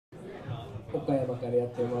岡山からやっ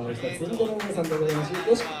てまいりましたツインドの皆さんでございます。よ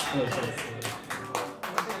ろしくお願いします。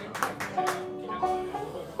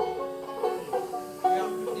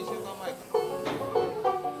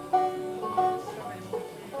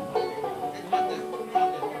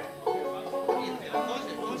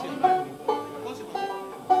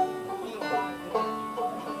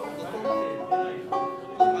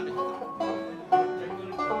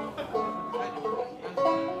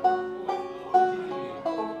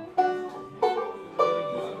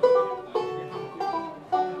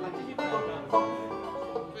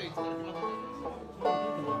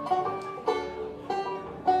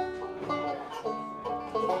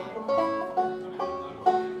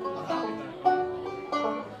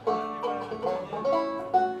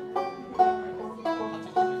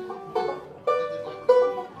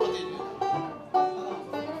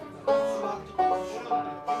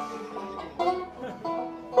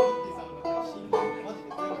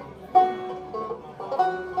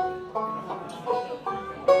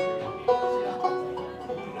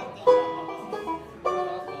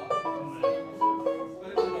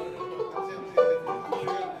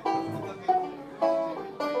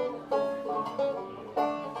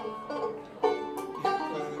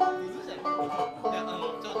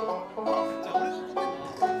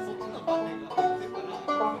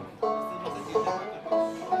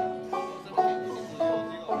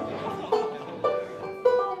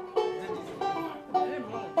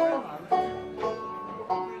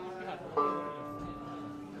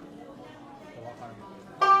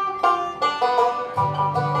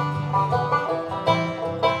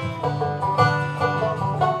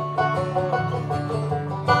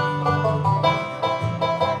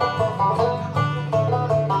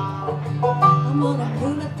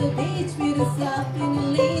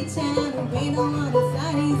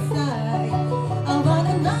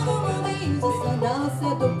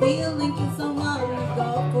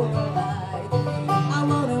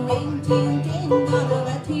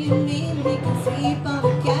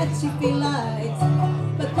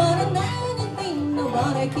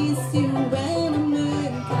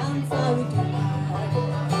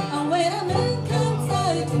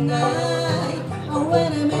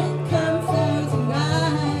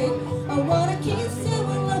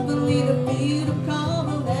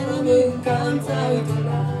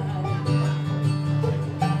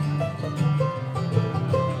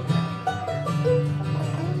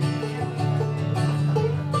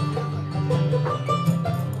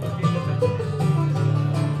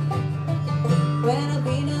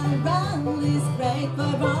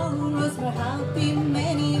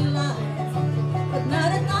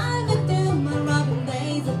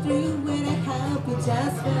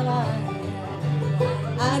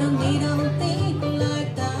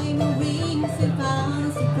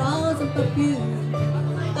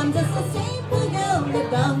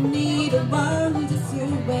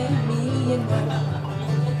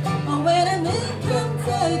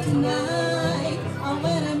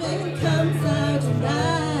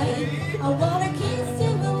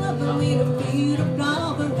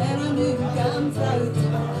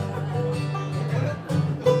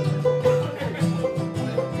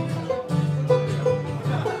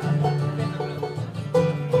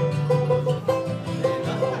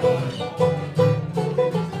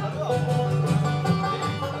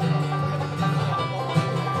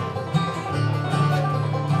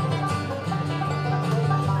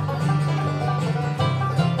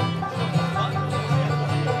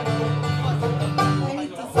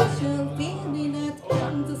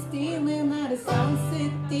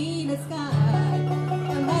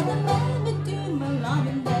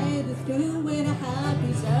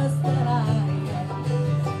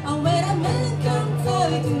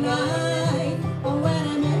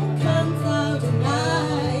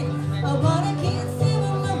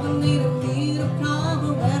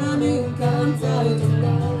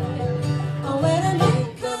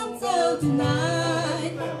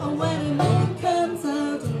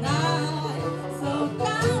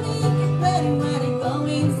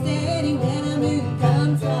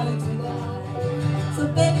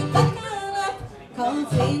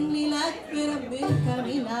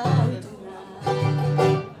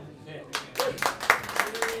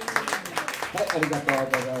ありがとうございま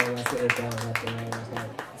す。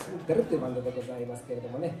てるっていうバンドでございますけれど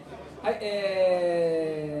もね、はい、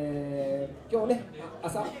今日ね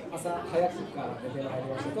朝早くから出てまいり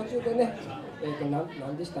まして、途中でね、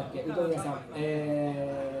何でしたっけ、うどん屋さん、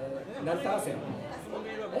なんたらせん、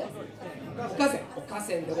おか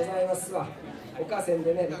せんでございますわ。おかせん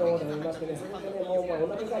でね、うどんを食べましてね、それでね、もうお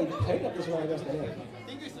腹がいっぱいになってしまいましてね。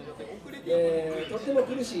とっても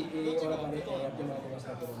苦しいお腹でやってまいりまし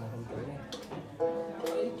たけども、本当にね。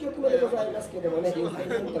1曲目でございますけどもね、インストゥ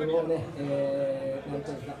ルメンタルをね、なん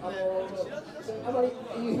というか、あまり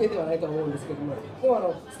有名ではないと思うんですけども、で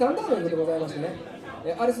もスタンダードの曲でございましてね、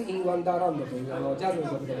アリス・イン・ワンダーランドというジャズの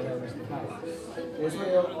曲でございまして、はい、そ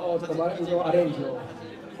れをちょっとマルチのアレンジを、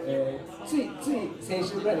つい先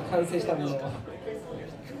週ぐらいに完成したものを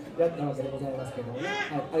やったわけでございますけどもね、は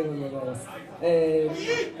い、ありがとうございます。あ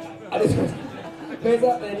りがとうございます。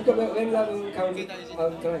2曲目、ウェンザブン・カウン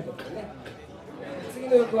トナイトですね。次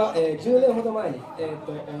の曲は、10年ほど前に、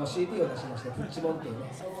CD を出しまして、プッチモンというね、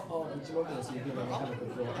そのプッチモンという CD の中の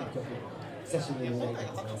曲を1曲、久しぶりにやりたい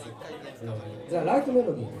と思います。じゃあ、ライトメ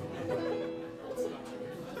ロディー。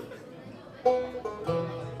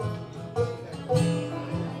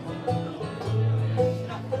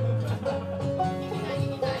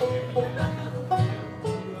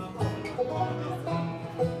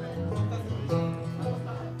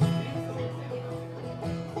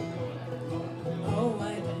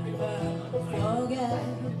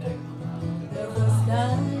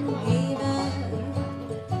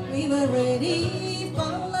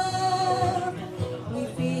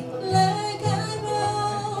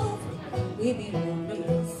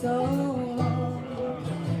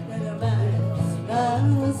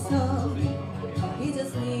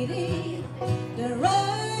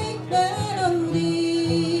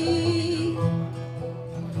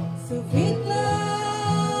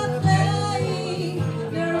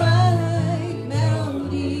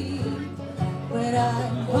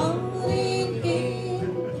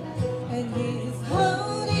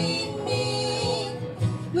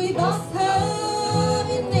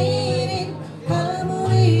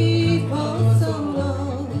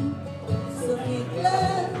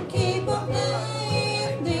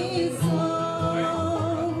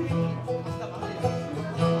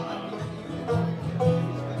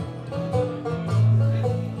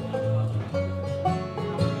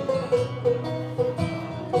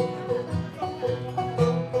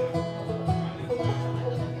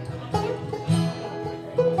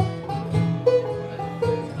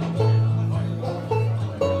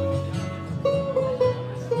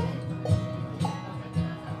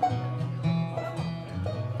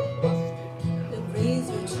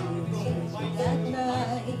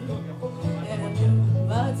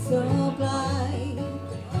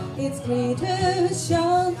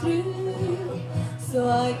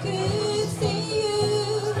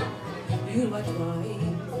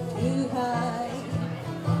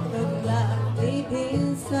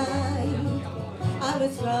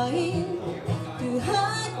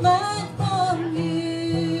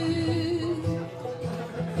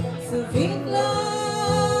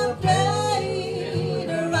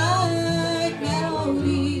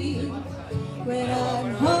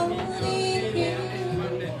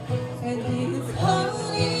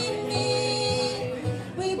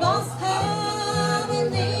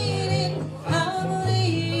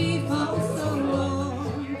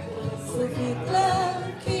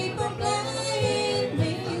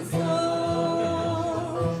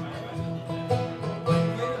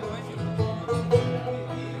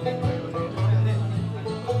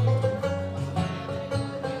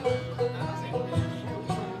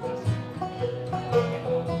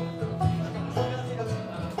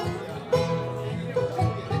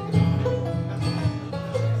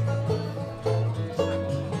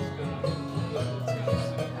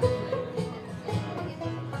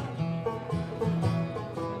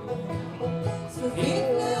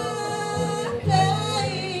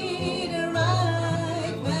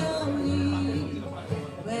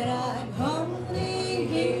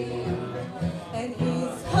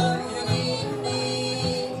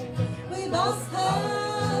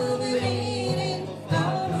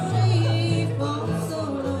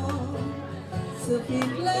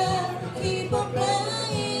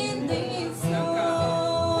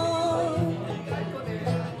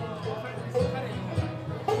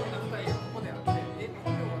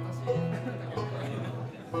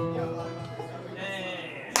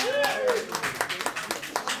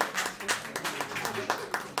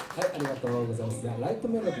ライト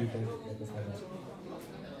メロディーということでございました。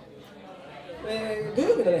土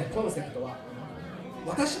曜日のね、コンセプトは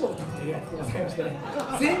私も歌うというやつでございましてね、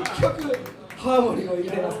全曲ハーモニーを入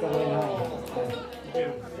れますからね。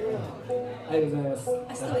ありがとうございます。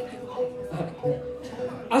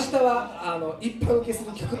明日は一般受けす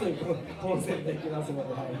る曲というコンセプトでいきますの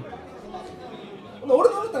で、はい、俺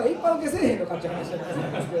の歌が一般受けせえへんのかっていう話でござい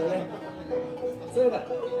ますけどね。それでは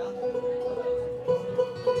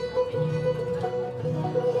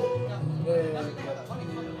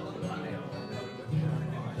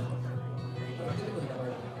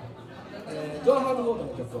ードボードの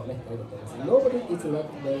曲をね、歌ってます。Nobody is not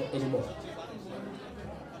there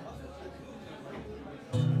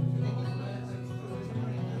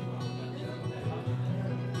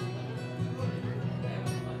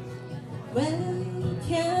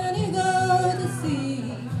can you go to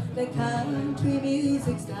see the country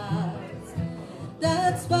music stars?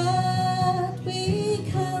 That's what we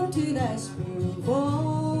come to Nashville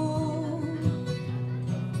for.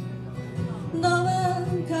 No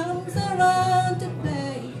one comes around to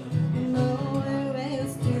play, nowhere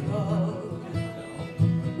else to go.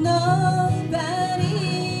 Nobody's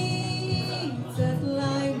at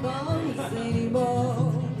live balls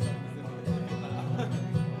anymore.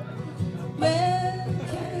 Where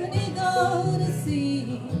can you go to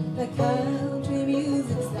see the country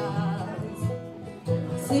music stars?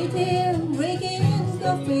 Sitting, drinking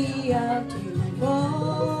coffee out to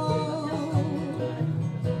fall.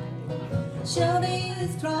 Shouting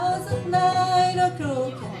straws at night or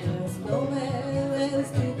croakers, nowhere else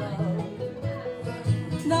to go.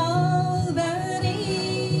 Nobody's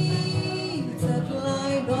at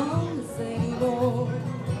live balls anymore.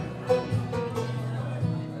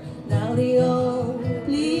 Now the old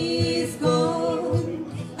police gone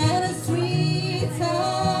and the streets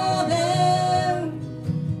are bare,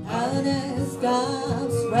 and the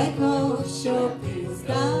scout's record shop is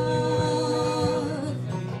gone,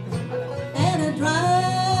 and the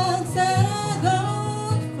drugs are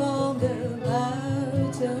gone from the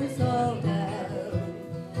merchants of there.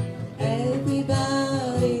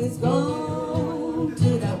 Everybody's gone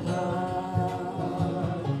to the park.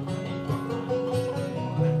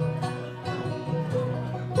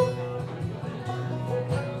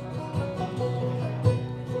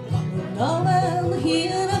 No one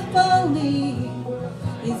here to follow me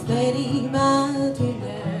is very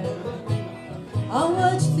mountainer. I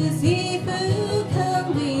watch the seafood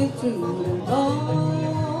coming through the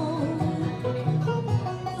door.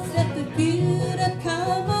 Except the few that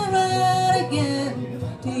come around again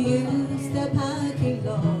to use the parking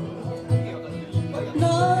lot.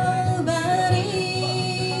 Nobody's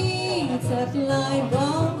at live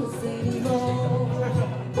balls anymore.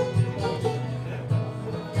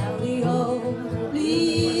 Now the old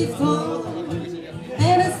police gone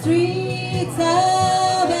and the streets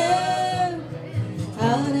are bare,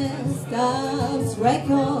 and the staff's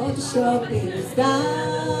record shop is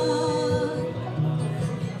gone,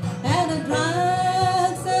 and the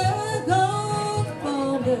drugs are gone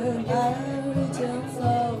from the merchants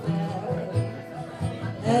of there.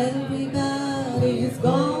 Everybody's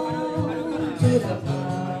gone to the park.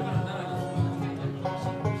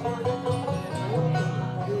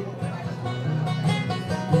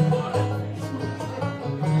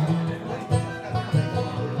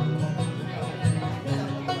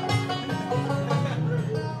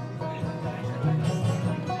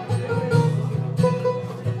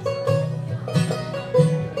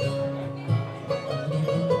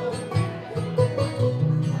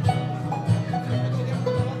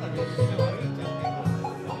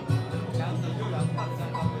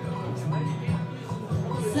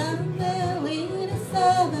 Somewhere in the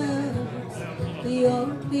suburbs, the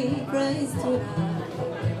only place tonight.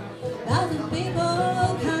 Thousand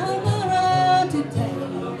people come around to take a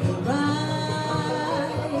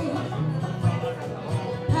ride.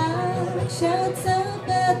 Park shots up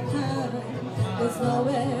at time, there's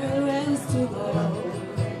nowhere else to go.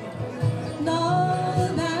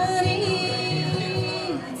 Nobody's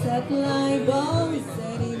at live balls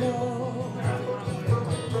anymore.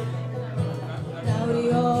 Now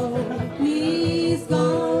the old police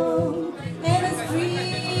gone and the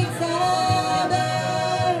streets are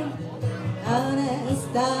bare, and the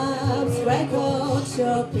staff's record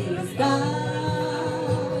shop is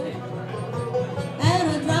gone,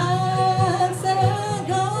 and the drugs are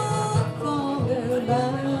gone from the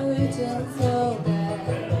merchants of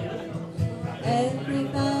there.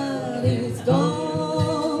 Everybody's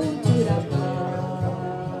gone to the park.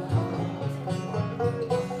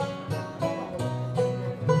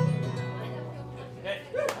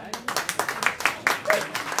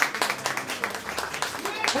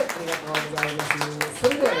 はい、ありがとうございます。そ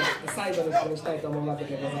れではね、最後の曲にしたいと思うわけ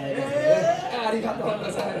でございますね。ありがとうござ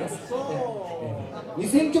います。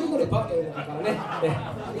2000曲のレパートリーの中からね、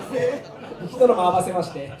人のも合わせま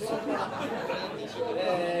して、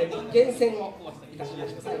厳選をいたしま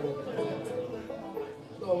して、最後の曲でございます。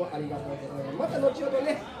どうもありがとうございます。また後ほど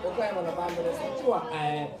ね、岡山のバンドでそっちは、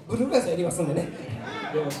ブルーグラスやりますんでね、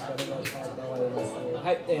よろしくお願いしたいと思います。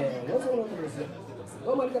はい、ノーソンの曲です。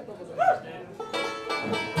どうもありがとうございまし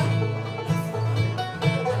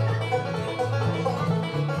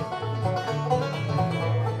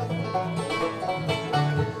た。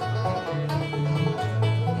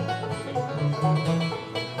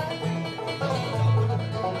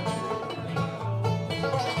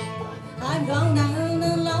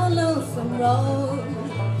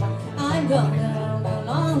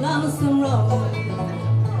lonesome road.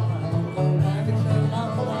 Go down the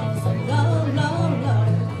lonesome road,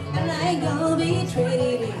 road, and I ain't gonna be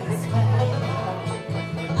treated this way.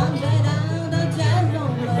 I'm way down the jail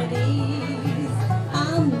on my knees.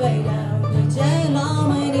 I'm way down the jail on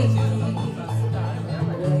my knees.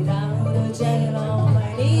 Way down the jail on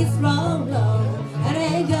my knees, road, road, and I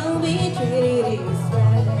ain't gonna be treated this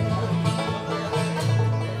way.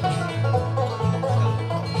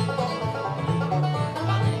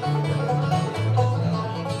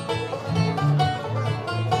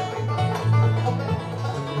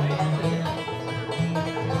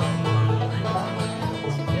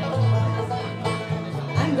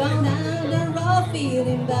 I'm going down the road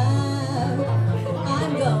feeling bad.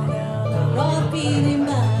 I'm going down the road feeling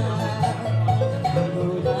bad.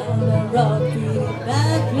 Go down the road feeling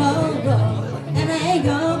bad, no road, and I ain't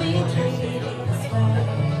gonna be treated this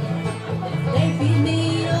way. They feed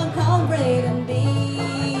me on cornbread and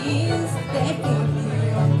beans. They feed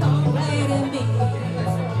me on cornbread and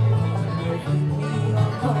beans. They feed me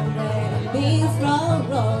on cornbread and beans, road,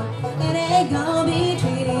 road, and I ain't gonna be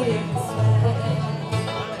treated this way.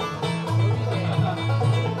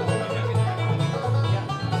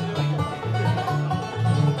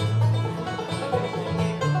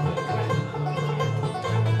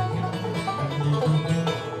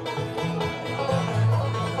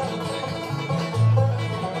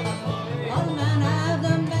 All man have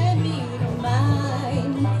done made me don't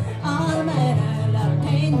mind. All man have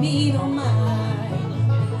paid me don't mind.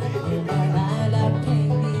 All man have paid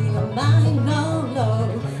me don't mind, no, no,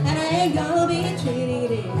 and I ain't gonna be treated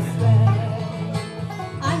this way.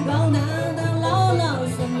 I'm going down the long,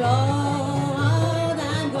 lonesome road.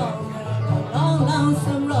 I'm going down the long,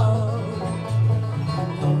 lonesome road.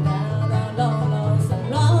 I'm going down the long, lonesome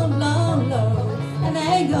road, long, road, and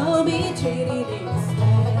I ain't gonna be treated this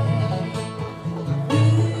way.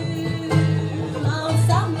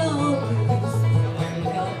 Lonesome road,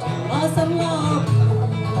 lonesome road.